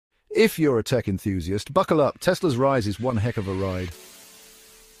If you're a tech enthusiast, buckle up. Tesla's rise is one heck of a ride.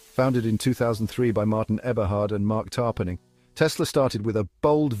 Founded in 2003 by Martin Eberhard and Marc Tarpenning, Tesla started with a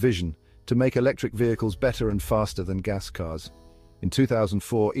bold vision to make electric vehicles better and faster than gas cars. In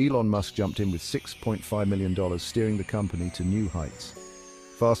 2004, Elon Musk jumped in with $6.5 million, steering the company to new heights.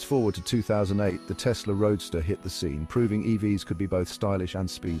 Fast forward to 2008, the Tesla Roadster hit the scene, proving EVs could be both stylish and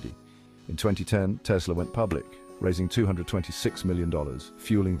speedy. In 2010, Tesla went public, raising $226 million,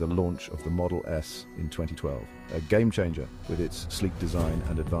 fueling the launch of the Model S in 2012, a game-changer with its sleek design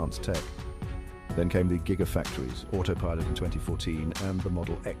and advanced tech. Then came the Gigafactories, Autopilot in 2014 and the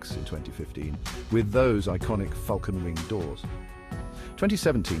Model X in 2015, with those iconic Falcon Wing doors.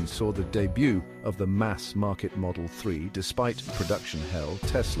 2017 saw the debut of the mass-market Model 3. Despite production hell,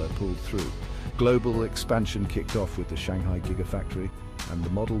 Tesla pulled through. Global expansion kicked off with the Shanghai Gigafactory, and the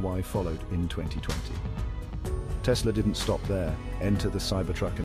Model Y followed in 2020. Tesla didn't stop there. Enter the Cybertruck